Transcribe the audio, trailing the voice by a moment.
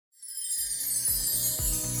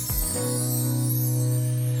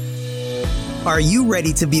Are you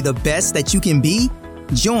ready to be the best that you can be?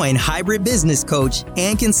 Join hybrid business coach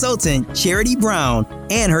and consultant Charity Brown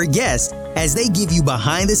and her guest as they give you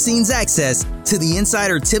behind-the-scenes access to the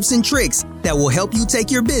insider tips and tricks that will help you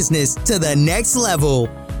take your business to the next level.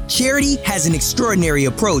 Charity has an extraordinary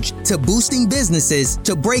approach to boosting businesses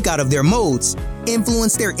to break out of their modes,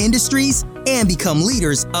 influence their industries, and become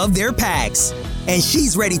leaders of their packs. And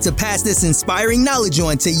she's ready to pass this inspiring knowledge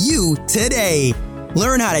on to you today.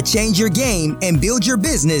 Learn how to change your game and build your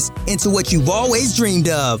business into what you've always dreamed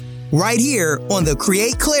of, right here on the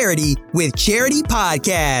Create Clarity with Charity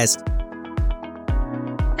podcast.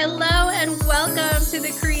 Hello and welcome to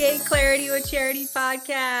the Create Clarity with Charity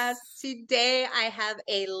podcast. Today I have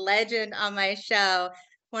a legend on my show,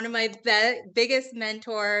 one of my biggest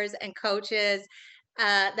mentors and coaches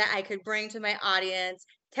that I could bring to my audience,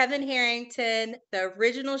 Kevin Harrington, the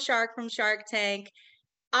original shark from Shark Tank,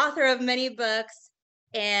 author of many books,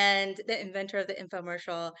 and the inventor of the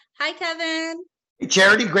infomercial. Hi, Kevin. Hey,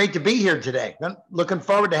 Charity, great to be here today. I'm looking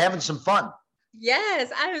forward to having some fun.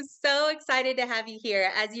 Yes, I'm so excited to have you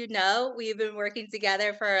here. As you know, we've been working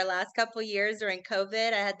together for our last couple of years during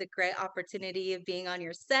COVID. I had the great opportunity of being on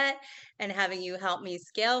your set and having you help me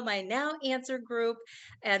scale my Now Answer group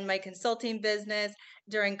and my consulting business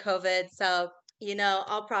during COVID. So,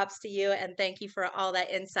 all props to you and thank you for all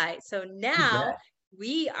that insight. So now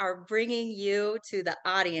we are bringing you to the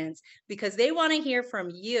audience because they want to hear from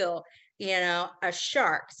you, a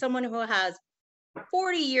shark, someone who has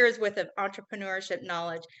 40 years worth of entrepreneurship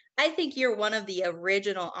knowledge. I think you're one of the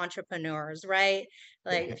original entrepreneurs, right?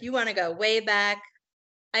 Like if you want to go way back,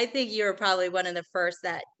 I think you're probably one of the first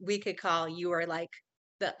that we could call you are like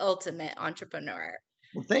the ultimate entrepreneur.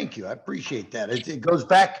 Well, thank you. I appreciate that. It goes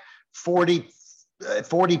back 40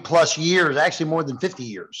 plus years, actually more than 50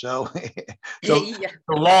 years. So, yeah.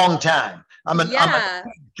 A long time. I'm a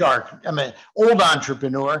shark. I'm an old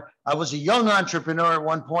entrepreneur. I was a young entrepreneur at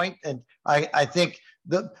one point, and I think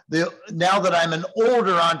now that I'm an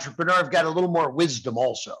older entrepreneur, I've got a little more wisdom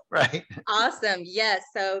also, right? Awesome. Yes.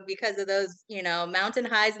 So because of those, mountain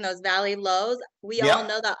highs and those valley lows, we all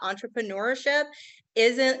know that entrepreneurship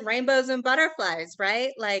isn't rainbows and butterflies,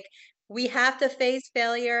 right? Like we have to face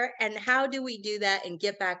failure. And how do we do that and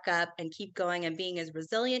get back up and keep going and being as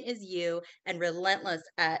resilient as you and relentless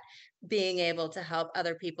at being able to help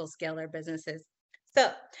other people scale their businesses?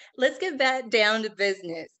 So let's get back down to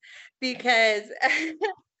business because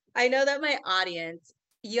I know that my audience,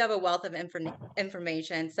 you have a wealth of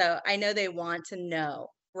information. So I know they want to know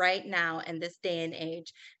right now in this day and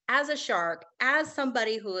age, as a shark, as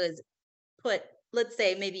somebody who has put, let's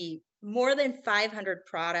say, maybe more than 500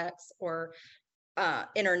 products or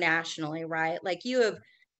internationally, right? Like you have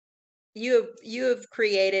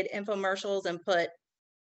created infomercials and put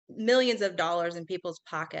millions of dollars in people's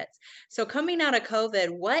pockets. So coming out of COVID,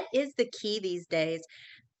 what is the key these days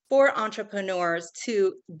for entrepreneurs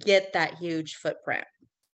to get that huge footprint?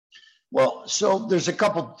 Well, so there's a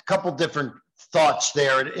couple different thoughts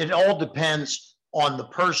there. It all depends on the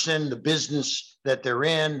person, the business that they're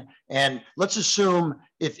in. And let's assume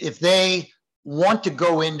if they want to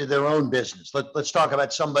go into their own business, let's talk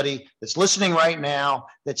about somebody that's listening right now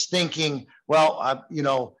that's thinking, well,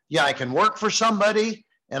 I can work for somebody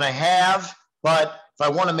and I have, but if I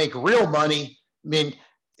want to make real money, I mean,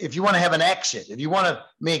 if you want to have an exit, if you want to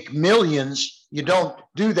make millions, you don't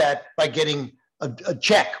do that by getting a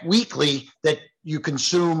check weekly that you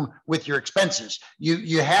consume with your expenses.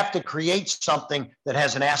 You have to create something that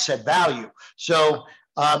has an asset value. So,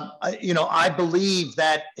 I believe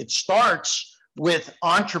that it starts with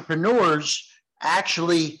entrepreneurs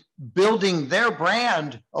actually building their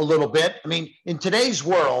brand a little bit. I mean, in today's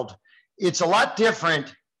world, it's a lot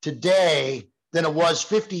different today than it was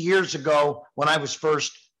 50 years ago when I was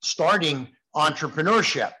first starting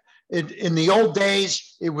entrepreneurship. In the old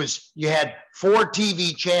days, you had 4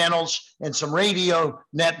 TV channels and some radio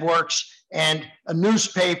networks and a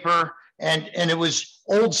newspaper, and it was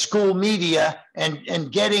old school media and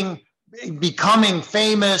becoming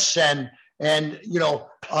famous and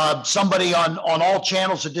somebody on all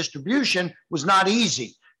channels of distribution was not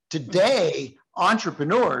easy. Today,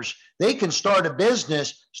 entrepreneurs, they can start a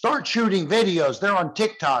business, start shooting videos. They're on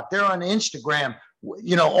TikTok, they're on Instagram,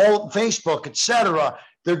 all Facebook, etc.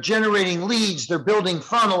 They're generating leads, they're building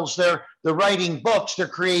funnels, they're writing books, they're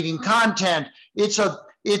creating content. It's a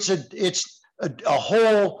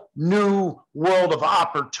whole new world of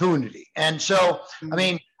opportunity. And so, I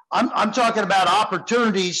mean, I'm talking about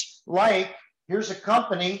opportunities like, here's a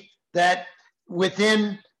company that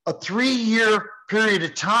within a 3-year period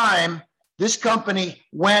of time, this company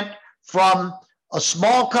went from a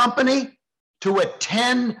small company to a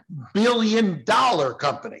 $10 billion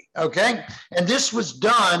company, okay? And this was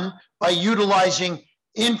done by utilizing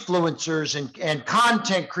influencers and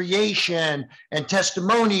content creation and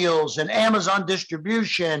testimonials and Amazon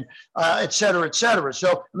distribution, et cetera, et cetera. So,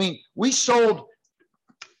 I mean, we sold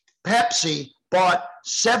Pepsi, bought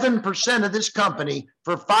 7% of this company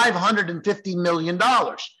for $550 million.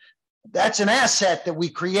 That's an asset that we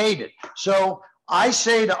created. So I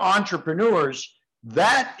say to entrepreneurs,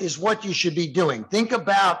 that is what you should be doing. Think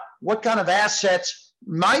about what kind of assets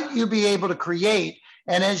might you be able to create.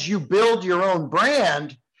 And as you build your own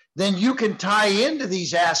brand, then you can tie into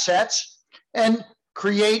these assets and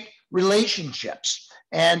create relationships.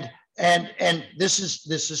 And this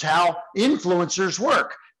is how influencers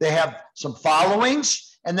work. They have some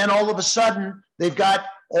followings, and then all of a sudden they've got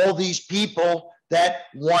all these people that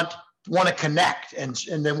want to connect, and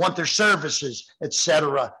they want their services, et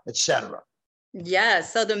cetera, et cetera.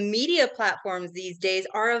 Yes. So the media platforms these days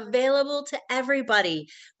are available to everybody,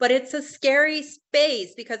 but it's a scary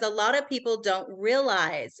space because a lot of people don't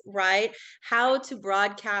realize, right, how to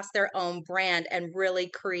broadcast their own brand and really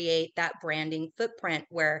create that branding footprint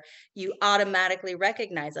where you automatically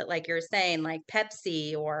recognize it, like you're saying, like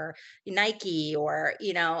Pepsi or Nike, or,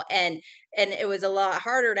 and it was a lot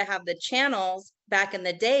harder to have the channels back in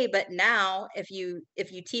the day, but now if you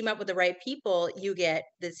team up with the right people, you get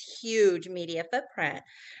this huge media footprint.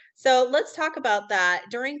 So let's talk about that.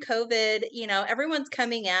 During COVID, everyone's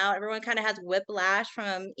coming out, everyone kind of has whiplash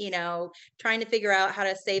from, trying to figure out how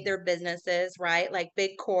to save their businesses, right? Like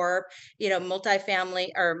big corp, multifamily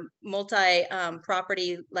or multi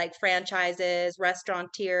property like franchises,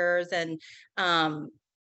 restaurateurs, and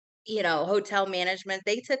hotel management,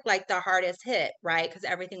 they took like the hardest hit, right? Because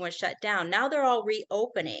everything was shut down. Now they're all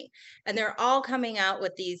reopening and they're all coming out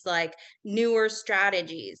with these like newer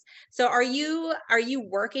strategies. So are you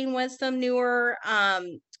working with some newer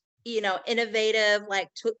innovative like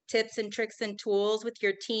tips and tricks and tools with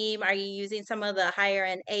your team? Are you using some of the higher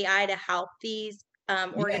end AI to help these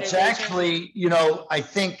organizations? It's actually, I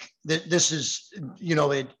think that this is,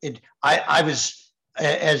 I was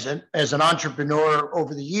as an entrepreneur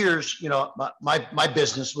over the years, my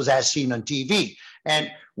business was As Seen on TV, and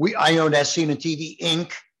I owned As Seen on TV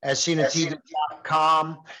Inc.,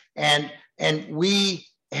 AsSeenOnTV.com, and we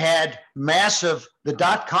had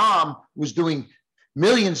the .com was doing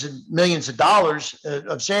millions and millions of dollars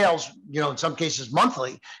of sales, in some cases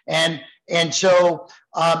monthly, and so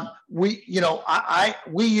we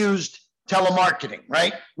used telemarketing,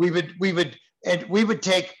 right? We would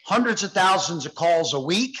take hundreds of thousands of calls a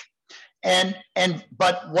week.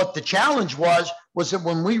 But what the challenge was that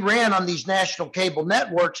when we ran on these national cable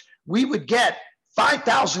networks, we would get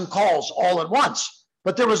 5,000 calls all at once,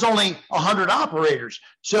 but there was only 100 operators.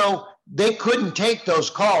 So they couldn't take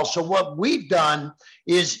those calls. So what we've done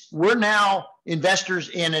is we're now investors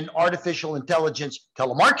in an artificial intelligence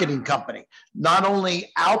telemarketing company, not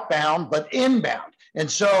only outbound, but inbound.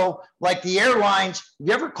 And so like the airlines, have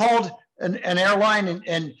you ever called an airline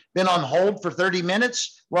and been on hold for 30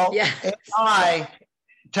 minutes? Well, yeah. AI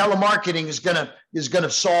telemarketing is gonna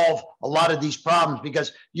solve a lot of these problems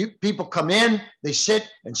because people come in, they sit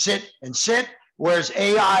and sit and sit, whereas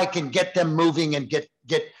AI can get them moving and get.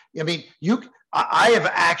 I have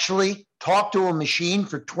actually talked to a machine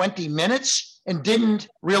for 20 minutes and didn't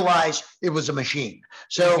realize it was a machine.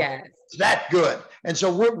 So yes. It's that good. And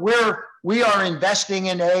so we are investing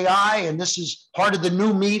in AI, and this is part of the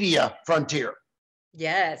new media frontier.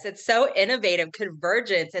 Yes, it's so innovative.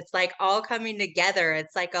 Convergence. It's like all coming together.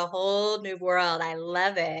 It's like a whole new world. I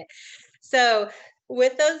love it. So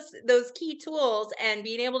with those key tools and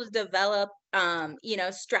being able to develop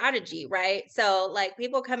strategy, right? So like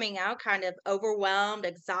people coming out kind of overwhelmed,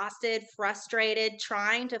 exhausted, frustrated,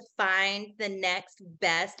 trying to find the next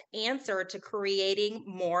best answer to creating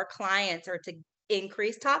more clients or to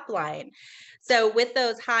increase top line. So with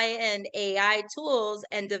those high-end AI tools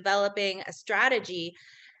and developing a strategy,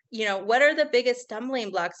 what are the biggest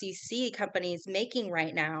stumbling blocks you see companies making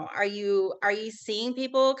right now? Are you seeing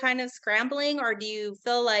people kind of scrambling, or do you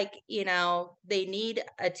feel like, they need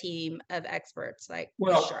a team of experts?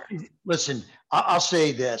 Listen, I'll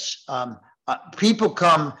say this. People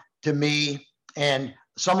come to me and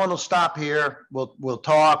someone will stop here. We'll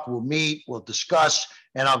talk, we'll meet, we'll discuss,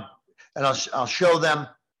 and I'll show them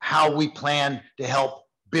how we plan to help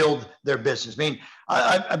build their business.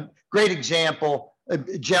 A great example, a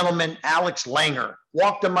gentleman, Alex Langer,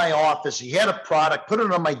 walked in my office. He had a product, put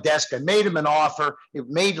it on my desk. I made him an offer. It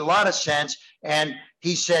made a lot of sense. And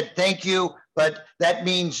he said, thank you, but that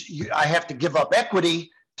means I have to give up equity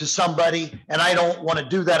to somebody, and I don't want to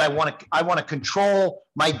do that. I want to control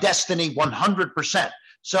my destiny 100%.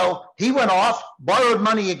 So he went off, borrowed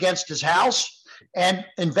money against his house, and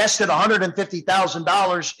invested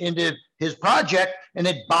 $150,000 into his project, and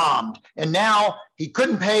it bombed. And now he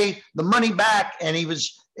couldn't pay the money back, and he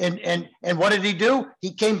was and what did he do?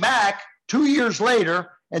 He came back 2 years later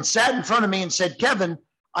and sat in front of me and said, Kevin,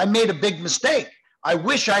 I made a big mistake. I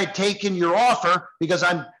wish I had taken your offer because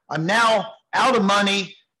I'm now out of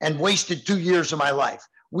money and wasted 2 years of my life.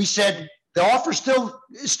 We said, the offer is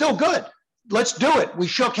still good. Let's do it. We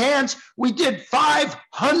shook hands. We did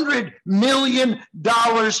 $500 million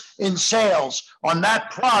in sales on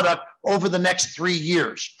that product over the next 3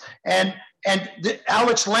 years. And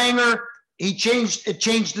Alex Langer, it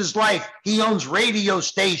changed his life. He owns radio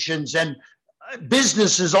stations and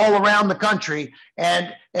businesses all around the country,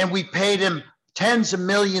 and we paid him tens of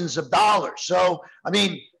millions of dollars. So, I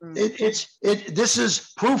mean, this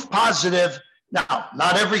is proof positive. Now,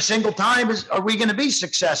 not every single time are we going to be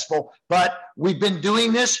successful, but we've been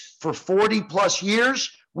doing this for 40 plus years.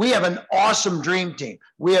 We have an awesome dream team.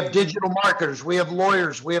 We have digital marketers, we have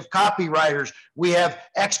lawyers, we have copywriters, we have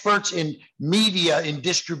experts in media, in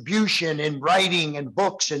distribution, in writing and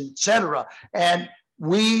books, and et cetera. And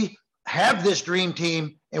we have this dream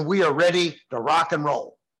team, and we are ready to rock and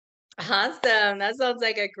roll. Awesome. That sounds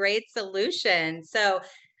like a great solution. So,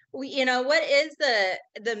 what is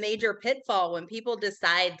the major pitfall when people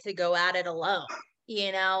decide to go at it alone?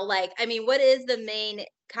 What is the main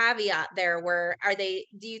caveat there?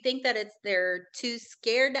 Do you think that they're too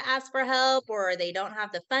scared to ask for help, or they don't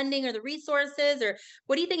have the funding or the resources, or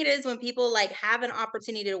what do you think it is when people have an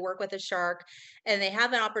opportunity to work with a shark and they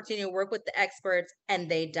have an opportunity to work with the experts and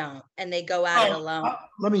they don't, and they go at it alone?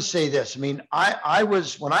 Let me say this. I mean,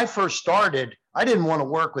 when I first started, I didn't want to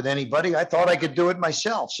work with anybody. I thought I could do it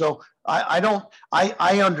myself. So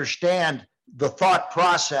I understand the thought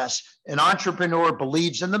process. An entrepreneur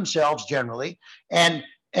believes in themselves generally and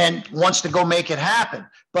wants to go make it happen.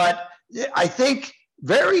 But I think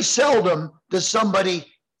very seldom does somebody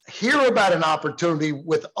hear about an opportunity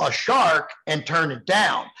with a shark and turn it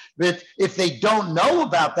down. But if they don't know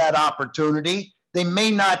about that opportunity, they may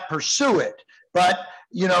not pursue it. But,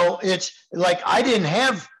 it's like I didn't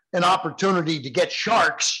have an opportunity to get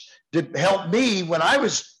sharks to help me when I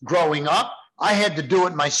was growing up. I had to do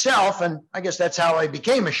it myself, and I guess that's how I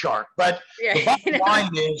became a shark. But the bottom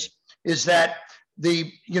line is that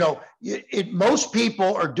most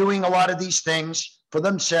people are doing a lot of these things for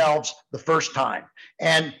themselves the first time,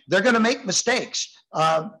 and they're going to make mistakes.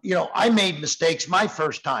 I made mistakes my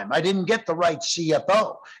first time. I didn't get the right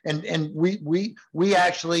CFO, and we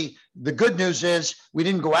actually, the good news is we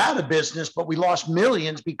didn't go out of business, but we lost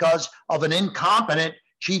millions because of an incompetent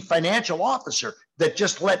chief financial officer that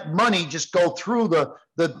just let money just go through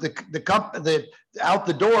the company out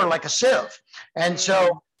the door like a sieve. And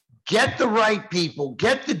so get the right people,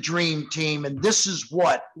 get the dream team, and this is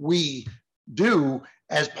what we do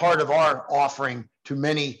as part of our offering to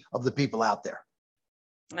many of the people out there.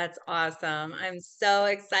 That's awesome. I'm so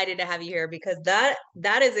excited to have you here because that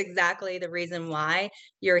is exactly the reason why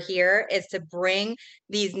you're here, is to bring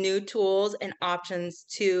these new tools and options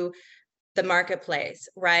to the marketplace,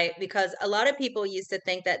 right? Because a lot of people used to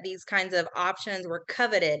think that these kinds of options were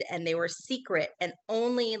coveted and they were secret and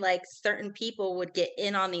only certain people would get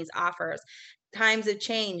in on these offers. Times have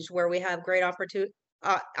changed where we have great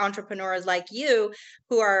entrepreneurs like you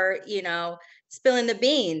who are, spilling the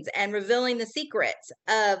beans and revealing the secrets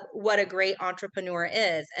of what a great entrepreneur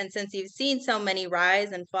is. And since you've seen so many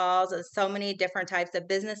rise and falls of so many different types of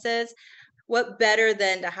businesses, what better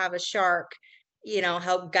than to have a shark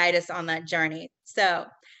help guide us on that journey. So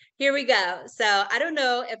here we go. So I don't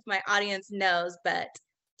know if my audience knows, but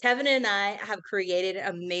Kevin and I have created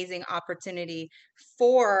an amazing opportunity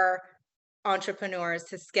for entrepreneurs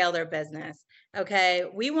to scale their business. Okay.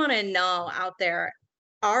 We want to know out there,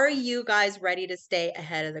 are you guys ready to stay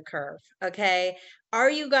ahead of the curve? Okay. Are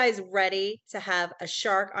you guys ready to have a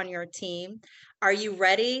shark on your team? Are you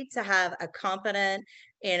ready to have a competent,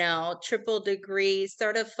 triple degree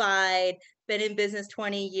certified, been in business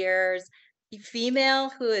 20 years,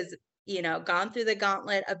 female who has, gone through the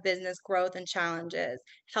gauntlet of business growth and challenges,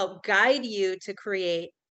 help guide you to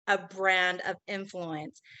create a brand of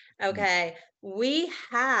influence? Okay. We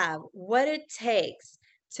have what it takes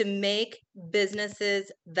to make businesses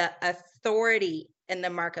the authority in the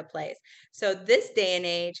marketplace. So this day and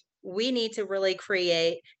age, we need to really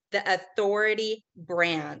create the authority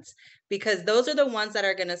brands, because those are the ones that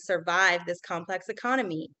are going to survive this complex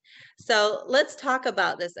economy. So let's talk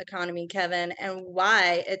about this economy, Kevin, and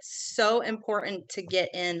why it's so important to get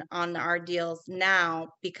in on our deals now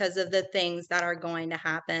because of the things that are going to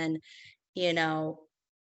happen, you know,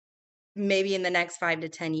 maybe in the next 5 to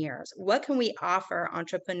 10 years. What can we offer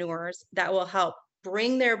entrepreneurs that will help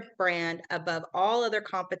bring their brand above all other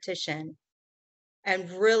competition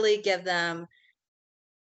and really give them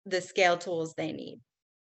the scale tools they need?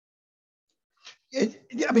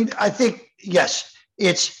 I mean, I think, yes,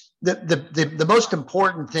 it's the most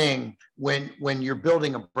important thing when you're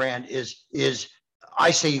building a brand is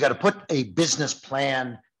I say you got to put a business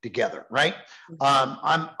plan together, right?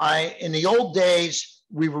 In the old days,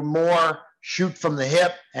 we were more shoot from the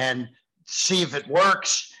hip and see if it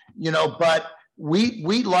works, but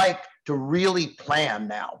we like to really plan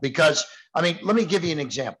now, because I mean, let me give you an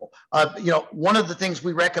example. One of the things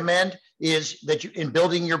we recommend is that in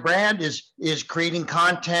building your brand is creating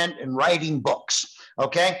content and writing books.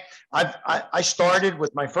 Okay. I started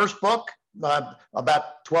with my first book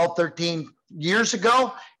about 12, 13 years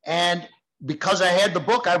ago. And because I had the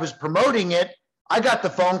book, I was promoting it. I got the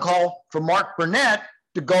phone call from Mark Burnett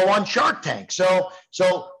to go on Shark Tank. So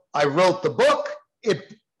I wrote the book.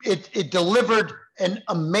 It delivered an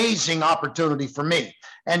amazing opportunity for me.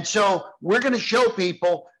 And so we're going to show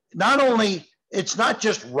people it's not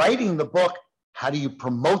just writing the book, how do you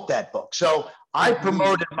promote that book? So I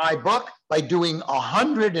promoted my book by doing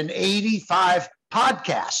 185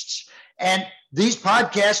 podcasts. And these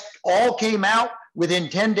podcasts all came out within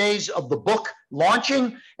 10 days of the book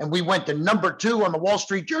launching. And we went to #2 on the Wall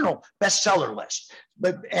Street Journal bestseller list.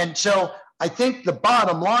 And so I think the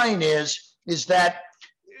bottom line is that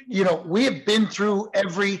we have been through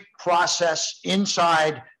every process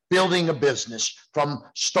inside building a business, from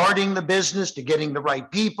starting the business to getting the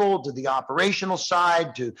right people, to the operational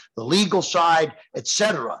side, to the legal side, et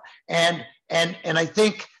cetera. And I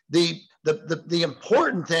think the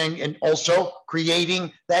important thing, and also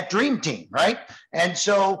creating that dream team, right? And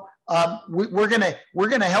so we're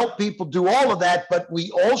gonna help people do all of that, but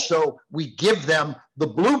we give them the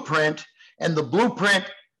blueprint, and the blueprint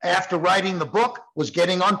after writing the book was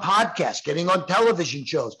getting on podcasts, getting on television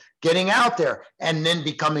shows, getting out there, and then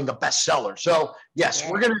becoming a bestseller. So yes,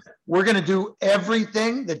 we're gonna do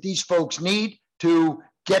everything that these folks need to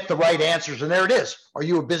get the right answers. And there it is. Are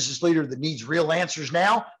you a business leader that needs real answers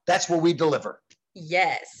now? That's what we deliver.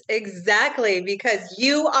 Yes, exactly. Because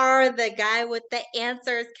you are the guy with the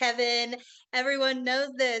answers, Kevin. Everyone knows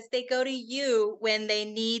this. They go to you when they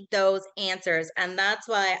need those answers. And that's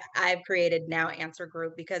why I've created Now Answer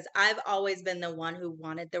Group, because I've always been the one who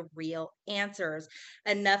wanted the real answers.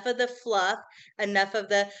 Enough of the fluff, enough of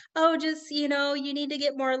the, you need to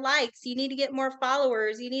get more likes, you need to get more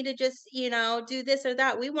followers, you need to just, do this or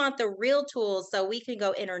that. We want the real tools so we can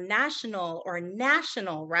go international or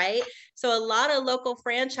national, right? So a lot of local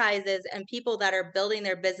franchises and people that are building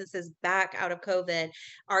their businesses back out of COVID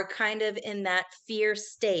are kind of in that fear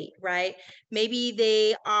state, right? Maybe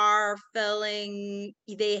they are feeling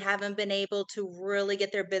they haven't been able to really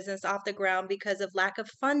get their business off the ground because of lack of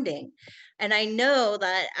funding. And I know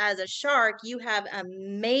that as a shark, you have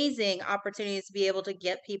amazing opportunities to be able to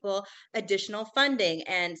get people additional funding.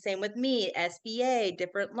 And same with me, SBA,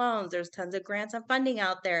 different loans. There's tons of grants and funding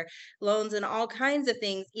out there, loans and all kinds of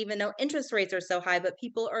things, even though interest rates are so high, but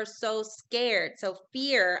people are so scared. So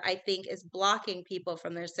fear, I think, is blocking people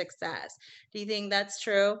from their success. Do you think that's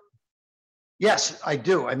true? Yes, I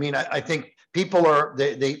do. I mean, I think people are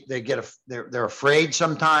they're afraid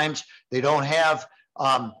sometimes. They don't have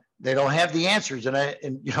the answers. And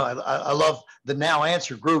I love the Now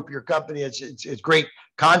Answer Group, your company. It's great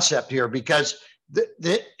concept here, because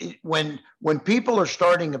when people are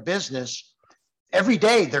starting a business, every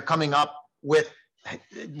day they're coming up with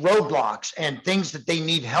roadblocks and things that they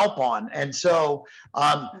need help on. And so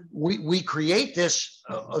we create this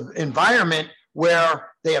environment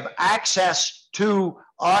where they have access to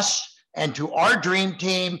us and to our dream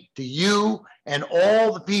team, to you, and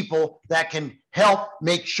all the people that can help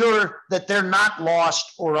make sure that they're not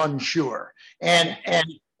lost or unsure. And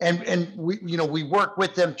we work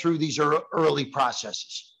with them through these early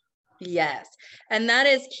processes. Yes. And that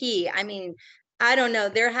is key. I mean, I don't know.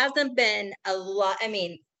 There hasn't been a lot. I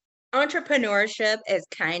mean, entrepreneurship has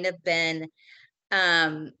kind of been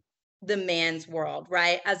the man's world,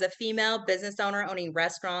 right? As a female business owner owning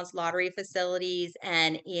restaurants, lottery facilities,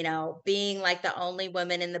 and, you know, being like the only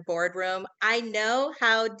woman in the boardroom, I know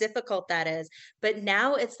how difficult that is. But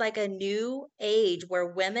now it's like a new age where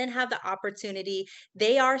women have the opportunity.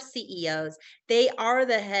 They are CEOs, they are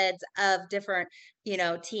the heads of different, you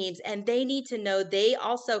know, teams, and they need to know they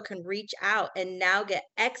also can reach out and now get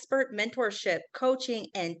expert mentorship, coaching,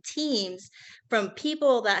 and teams from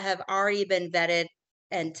people that have already been vetted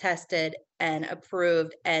and tested and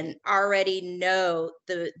approved and already know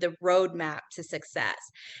the roadmap to success.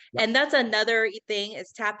 Yep. And that's another thing,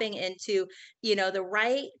 is tapping into, you know, the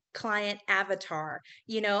right client avatar.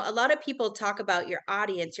 You know, a lot of people talk about your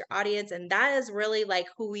audience, and that is really like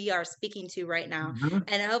who we are speaking to right now. Mhm.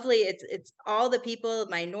 And hopefully it's all the people,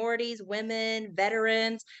 minorities, women,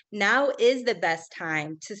 veterans. Now is the best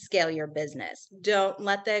time to scale your business. Don't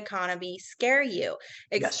let the economy scare you,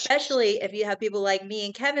 Yes. especially if you have people like me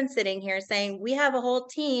and Kevin sitting here saying we have a whole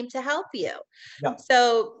team to help you. Yeah.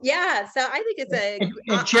 So yeah, so I think it's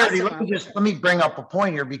And Charity, awesome. let me bring up a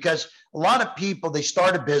point here, because a lot of people, they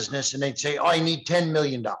start a business and they'd say, oh, I need $10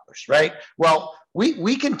 million, right? Well,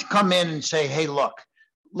 we can come in and say, hey, look,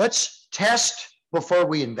 let's test before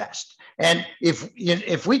we invest. And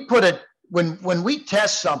if we put it, when we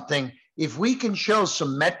test something, if we can show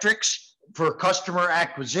some metrics for customer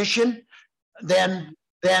acquisition, then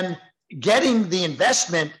getting the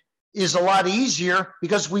investment is a lot easier,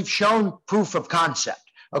 because we've shown proof of concept.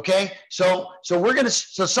 Okay, so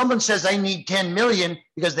someone says I need 10 million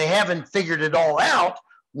because they haven't figured it all out.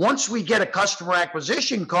 Once we get a customer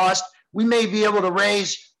acquisition cost, we may be able to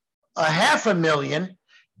raise $500,000,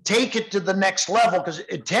 take it to the next level, because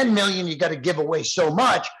at 10 million you got to give away so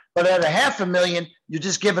much, but at $500,000 you're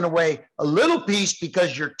just giving away a little piece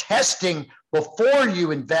because you're testing before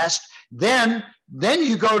you invest. Then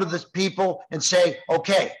you go to the people and say,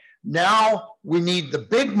 okay, now we need the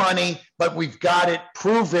big money, but we've got it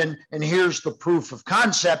proven, and here's the proof of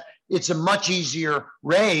concept. It's a much easier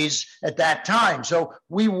raise at that time. So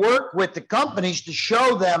we work with the companies to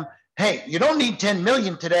show them, hey, you don't need 10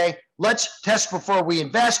 million today. Let's test before we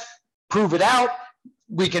invest, prove it out.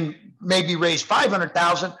 We can maybe raise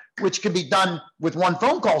 500,000, which can be done with one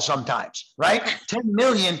phone call sometimes, right? 10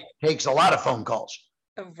 million takes a lot of phone calls.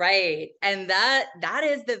 Right. And that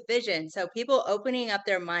is the vision. So people opening up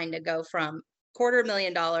their mind to go from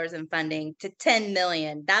 $250,000 in funding to 10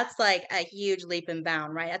 million. That's like a huge leap and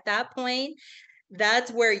bound, right? At that point,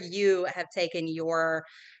 that's where you have taken your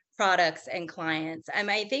products and clients.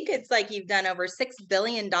 I think it's like you've done over $6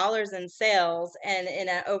 billion in sales and in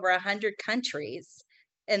over 100 countries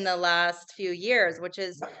in the last few years, which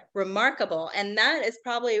is remarkable. And that is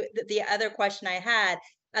probably the other question I had.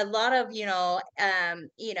 A lot of,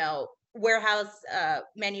 warehouse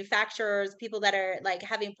manufacturers, people that are like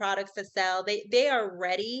having products to sell, they are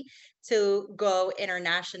ready to go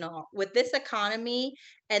international. With this economy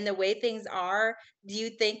and the way things are, do you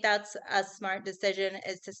think that's a smart decision,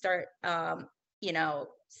 is to start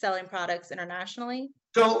selling products internationally?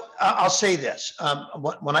 So I'll say this.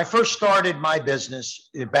 When I first started my business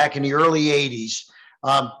back in the early 80s,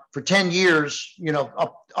 for 10 years,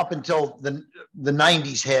 up until the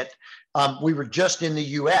 90s hit, we were just in the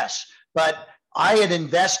US. But I had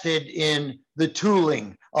invested in the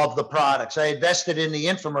tooling of the products. I invested in the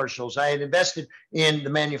infomercials. I had invested in the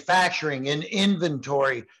manufacturing, in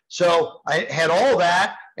inventory. So I had all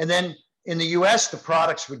that. And then in the US, the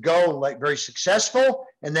products would go like very successful.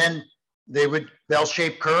 And then they would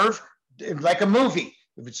bell-shaped curve like a movie.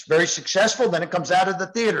 If it's very successful, then it comes out of the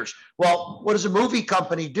theaters. Well, what does a movie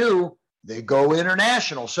company do? They go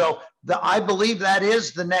international. So I believe that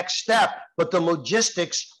is the next step, but the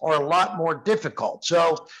logistics are a lot more difficult.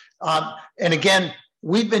 So, and again,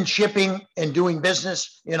 we've been shipping and doing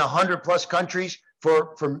business in 100 plus countries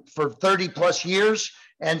for 30 plus years.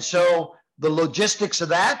 And so the logistics of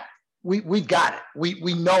that, we've got it.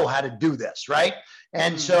 We know how to do this, right?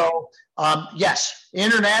 And so, yes,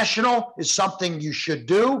 international is something you should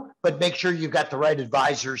do, but make sure you've got the right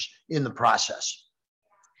advisors in the process.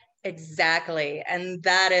 Exactly. And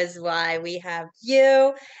that is why we have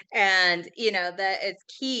you. And, that it's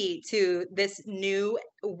key to this new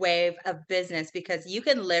wave of business, because you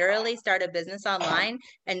can literally start a business online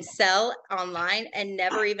and sell online and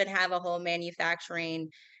never even have a whole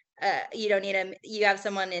manufacturing. You don't need you have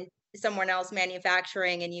someone else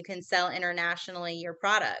manufacturing, and you can sell internationally your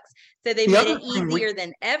products. So they made it easier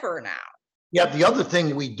than ever now. Yeah, the other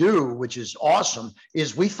thing we do, which is awesome,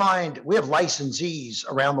 is we have licensees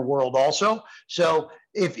around the world also. So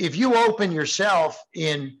if you open yourself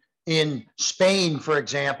in in Spain, for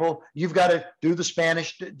example, you've got to do the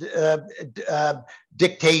Spanish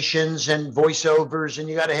dictations and voiceovers, and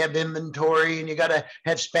you got to have inventory, and you got to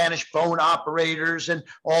have Spanish phone operators and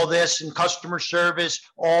all this, and customer service,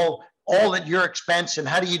 all at your expense. And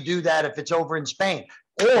how do you do that if it's over in Spain?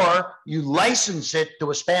 Or you license it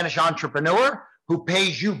to a Spanish entrepreneur who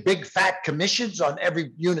pays you big fat commissions on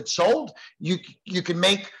every unit sold. You can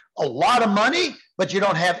make a lot of money, but you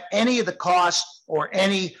don't have any of the costs or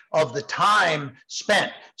any of the time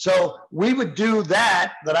spent. So we would do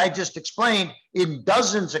that I just explained in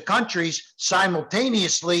dozens of countries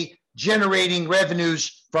simultaneously, generating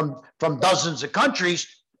revenues from dozens of countries,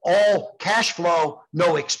 all cash flow,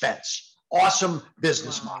 no expense. Awesome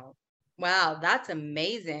business model. Wow, that's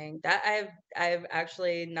amazing. That I've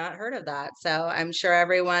actually not heard of that. So I'm sure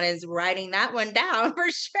everyone is writing that one down for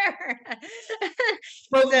sure.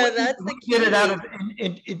 Well, so that's the key. Get it out of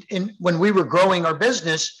in when we were growing our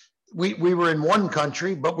business, we were in one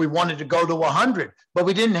country, but we wanted to go to 100, but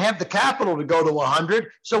we didn't have the capital to go to 100.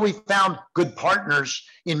 So we found good partners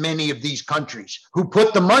in many of these countries who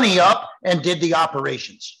put the money up and did the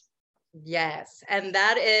operations. Yes. And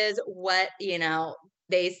that is what,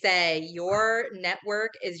 they say your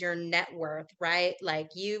network is your net worth, right? Like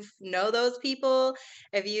you know those people,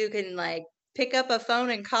 if you can like pick up a phone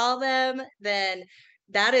and call them, then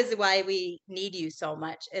that is why we need you so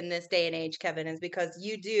much in this day and age, Kevin, is because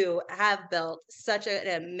you do have built such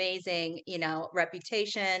an amazing,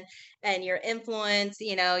 reputation, and your influence,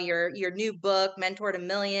 your new book, Mentor to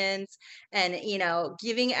Millions, and,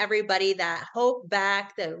 giving everybody that hope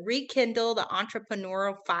back, the rekindle the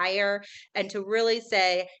entrepreneurial fire, and to really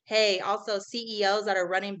say, hey, also CEOs that are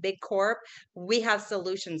running big corp, we have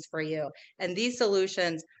solutions for you. And these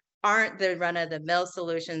solutions aren't the run-of-the-mill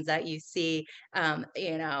solutions that you see,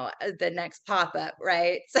 the next pop-up,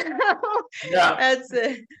 right? So yeah,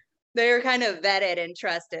 they're kind of vetted and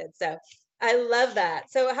trusted. So I love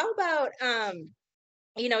that. So how about,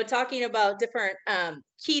 talking about different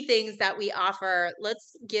key things that we offer,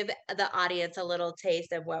 let's give the audience a little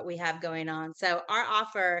taste of what we have going on. So our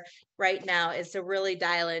offer right now is to really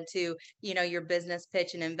dial into, your business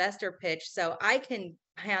pitch and investor pitch. So I can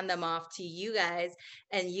hand them off to you guys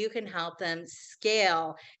and you can help them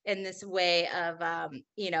scale in this way of,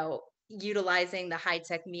 utilizing the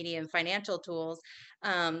high-tech media and financial tools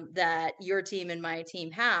that your team and my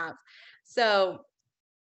team have. So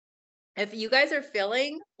if you guys are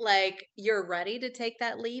feeling like you're ready to take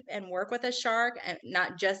that leap and work with a shark, and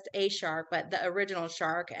not just a shark, but the original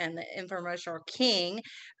shark and the infomercial king,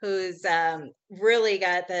 who's really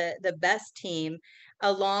got the best team,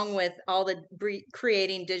 along with all the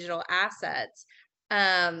creating digital assets,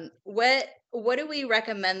 what do we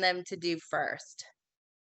recommend them to do first?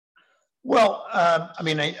 Well,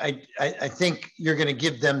 I think you're going to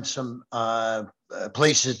give them some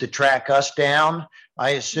places to track us down,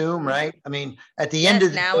 I assume, right? I mean, at the end of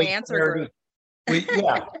the now day, answer group. I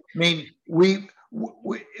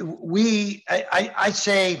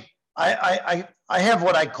say I have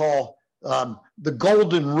what I call the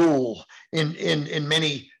golden rule in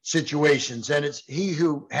many situations, and it's he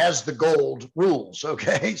who has the gold rules.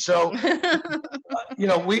 Okay, so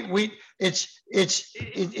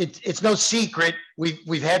it's no secret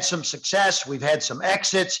we've had some success, we've had some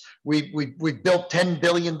exits, we've built $10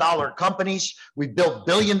 billion companies, we've built $1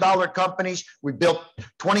 billion companies, we built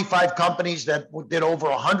 25 companies that did over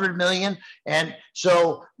 100 million, and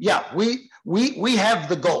so yeah, we have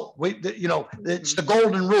the gold. It's the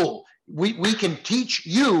golden rule. We can teach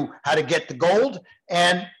you how to get the gold,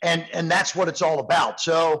 and that's what it's all about.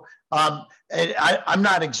 So I'm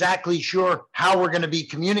not exactly sure how we're going to be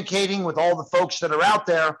communicating with all the folks that are out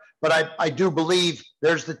there, but I do believe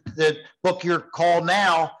there's the book your call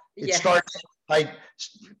now. It starts like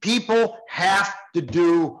people have to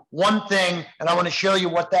do one thing, and I want to show you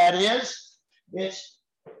what that is. This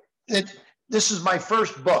is my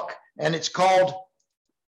first book, and it's called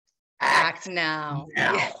Act Now.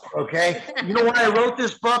 Okay. You know why I wrote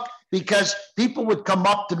this book? Because people would come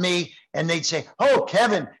up to me and they'd say, "Oh,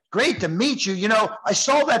 Kevin, great to meet you. I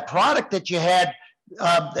saw that product that you had,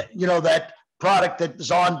 that product that was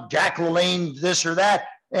on Jack LaLanne, this or that.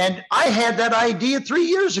 And I had that idea 3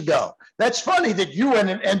 years ago. That's funny that you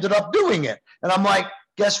ended up doing it." And I'm like,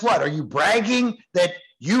 guess what? Are you bragging that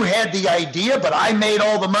you had the idea, but I made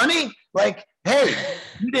all the money? Like, hey,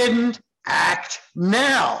 you didn't act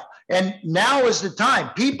now. And now is the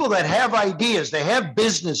time. People that have ideas, they have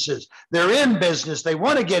businesses, they're in business, they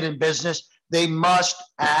want to get in business, they must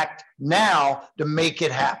act now to make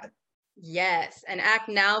it happen. Yes. And act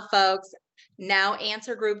now, folks.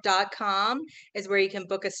 nowanswergroup.com is where you can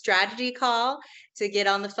book a strategy call to get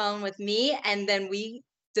on the phone with me. And then we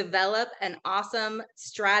develop an awesome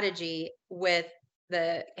strategy with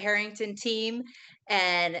the Harrington team,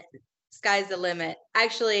 and sky's the limit.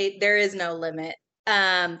 Actually, there is no limit.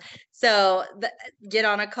 So get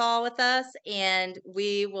on a call with us, and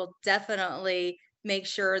we will definitely make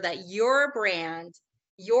sure that your brand,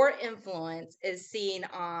 your influence is seen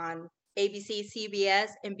on ABC,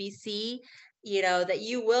 CBS, NBC, that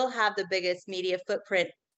you will have the biggest media footprint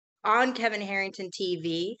on Kevin Harrington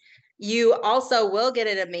TV. You also will get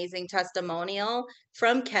an amazing testimonial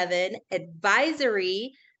from Kevin,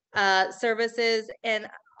 advisory services, and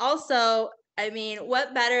also, I mean,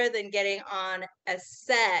 what better than getting on a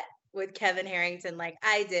set with Kevin Harrington like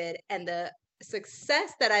I did, and the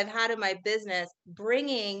success that I've had in my business,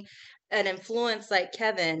 bringing an influence like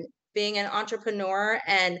Kevin, being an entrepreneur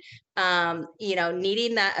and,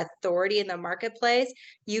 needing that authority in the marketplace.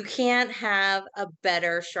 You can't have a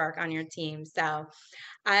better shark on your team. So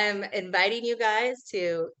I'm inviting you guys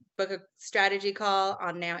to book a strategy call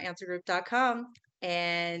on nowanswergroup.com,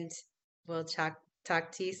 and we'll talk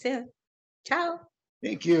to you soon. Ciao.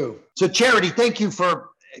 Thank you. So Charity, thank you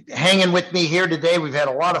for hanging with me here today. We've had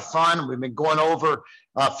a lot of fun. We've been going over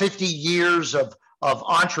 50 years of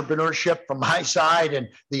entrepreneurship from my side, and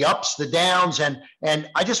the ups, the downs. And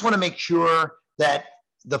I just want to make sure that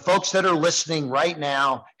the folks that are listening right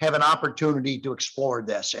now have an opportunity to explore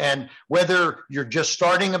this. And whether you're just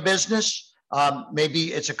starting a business,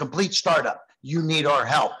 maybe it's a complete startup, you need our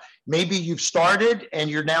help. Maybe you've started and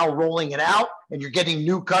you're now rolling it out and you're getting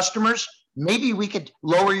new customers. Maybe we could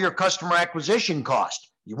lower your customer acquisition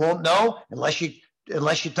cost. You won't know unless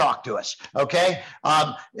you talk to us, okay?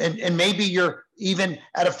 And maybe you're even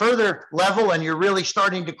at a further level and you're really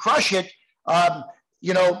starting to crush it.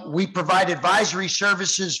 We provide advisory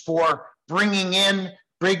services for bringing in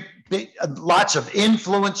lots of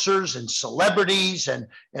influencers and celebrities and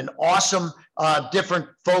awesome different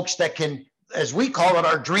folks that can, as we call it,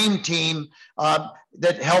 our dream team,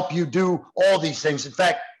 that help you do all these things. In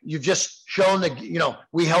fact, you've just shown that,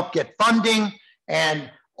 we help get funding and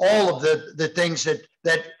all of the things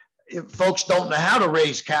that if folks don't know how to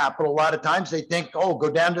raise capital. A lot of times they think, go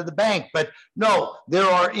down to the bank. But no, there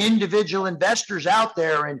are individual investors out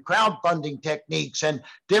there and crowdfunding techniques and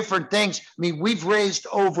different things. I mean, we've raised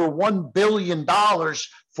over $1 billion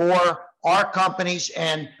for our companies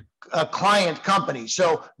and client companies.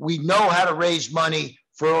 So we know how to raise money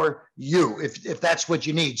for you if that's what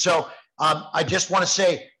you need. So I just want to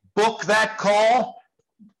say, book that call,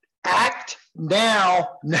 act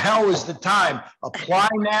now. Now is the time. Apply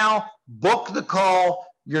now, book the call.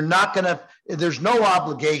 There's no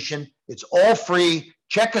obligation. It's all free.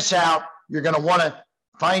 Check us out. You're going to want to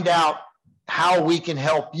find out how we can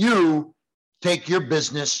help you take your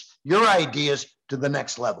business, your ideas to the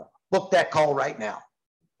next level. Book that call right now.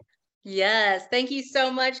 Yes. Thank you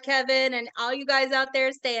so much, Kevin. And all you guys out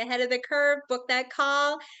there, stay ahead of the curve, book that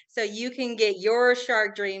call so you can get your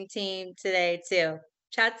Shark Dream Team today too.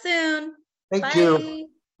 Chat soon. Thank you.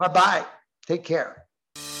 Bye-bye. Take care.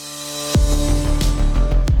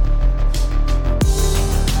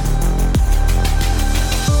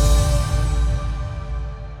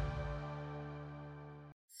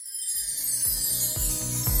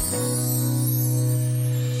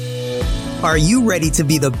 Are you ready to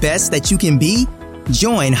be the best that you can be?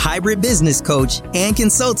 Join hybrid business coach and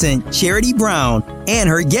consultant Charity Brown and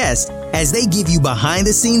her guest as they give you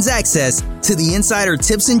behind-the-scenes access to the insider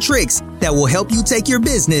tips and tricks that will help you take your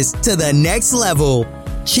business to the next level.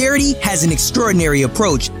 Charity has an extraordinary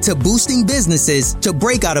approach to boosting businesses to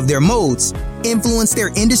break out of their modes, influence their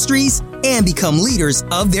industries, and become leaders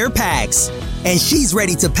of their packs. And she's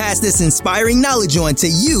ready to pass this inspiring knowledge on to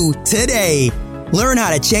you today. Learn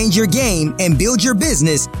how to change your game and build your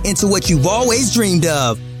business into what you've always dreamed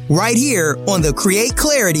of, right here on the Create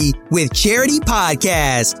Clarity with Charity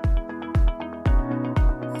podcast.